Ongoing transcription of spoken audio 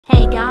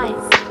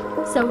guys.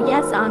 So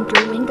yes, I'm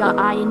drawing a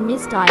I in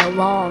misstyle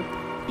lol.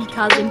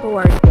 Because I'm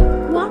bored.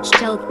 Watch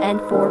till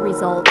end for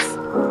results.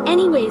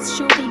 Anyways,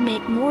 should we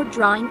make more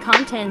drawing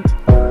content?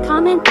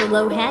 Comment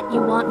below what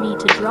you want me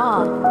to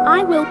draw.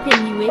 I will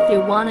pin you if you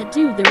wanna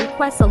do the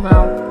request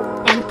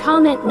alone. And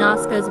comment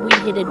Nascas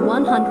we hit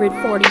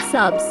 140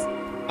 subs.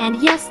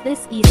 And yes,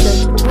 this is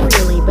a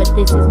tutorial, but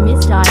this is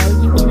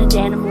misstyle. You can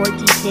add more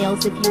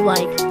details if you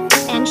like.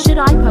 And should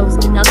I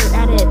post another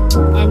edit?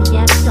 And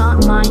yes,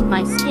 don't mind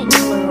my skin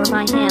color or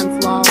my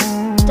hands lol.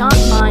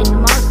 Don't mind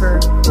the marker.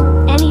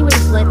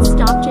 Anyways, let's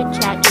stop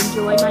chit chat.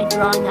 Enjoy my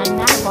drawing. I'm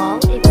out.